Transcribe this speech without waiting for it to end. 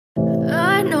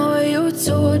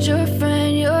told your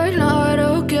friend you're not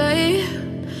okay,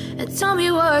 and tell me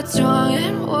what's wrong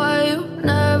and why you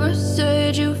never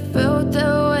said you felt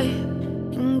that way.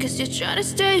 And guess you're trying to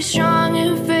stay strong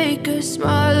and fake a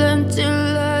smile until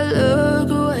I look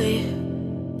away.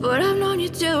 But I've known you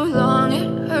too long,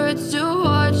 it hurts to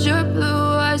watch your blue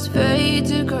eyes fade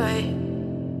to gray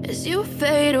as you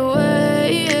fade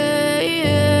away,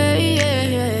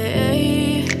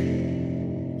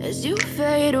 as you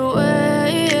fade away.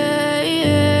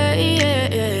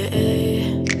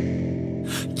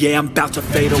 Yeah, I'm about to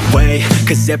fade away,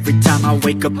 cause every time I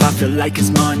wake up I feel like it's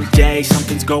Monday.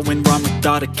 Something's going wrong with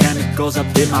all the chemicals up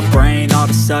in my brain. All of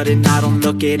a sudden I don't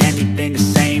look at anything the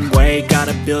same way. Got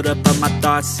a buildup of my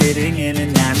thoughts sitting in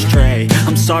an ashtray.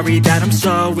 I'm sorry that I'm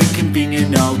so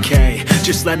inconvenient, okay.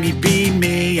 Just let me be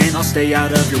me and I'll stay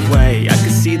out of your way. I can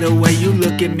see the way you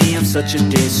look at me, I'm such a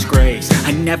disgrace.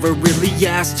 I never really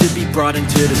asked to be brought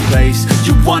into this place.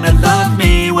 You wanna love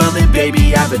me? Well then baby,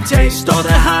 have a taste. All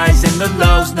the highs and the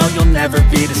lows, no, you'll never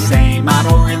be the same. I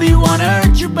don't really wanna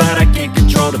hurt you, but I can't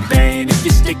control the pain. If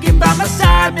you're sticking by my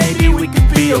side, maybe we could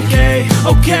be okay.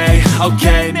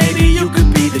 Okay, maybe you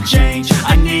could be the change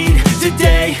I need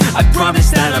today. I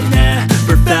promise that I've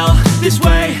never felt this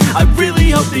way. I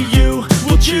really hope that you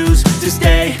will choose to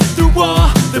stay through all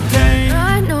the pain.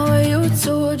 I know you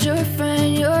told your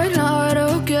friend you're not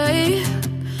okay,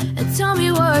 and tell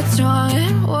me what's wrong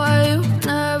and why you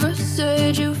never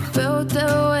said you felt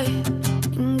that way.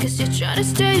 Guess you're trying to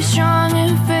stay strong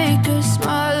and fake a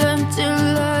smile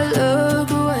until I look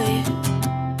away.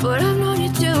 But I've known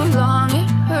you too long, it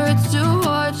hurts to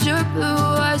watch your blue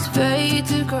eyes fade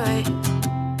to gray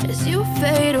as you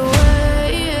fade away.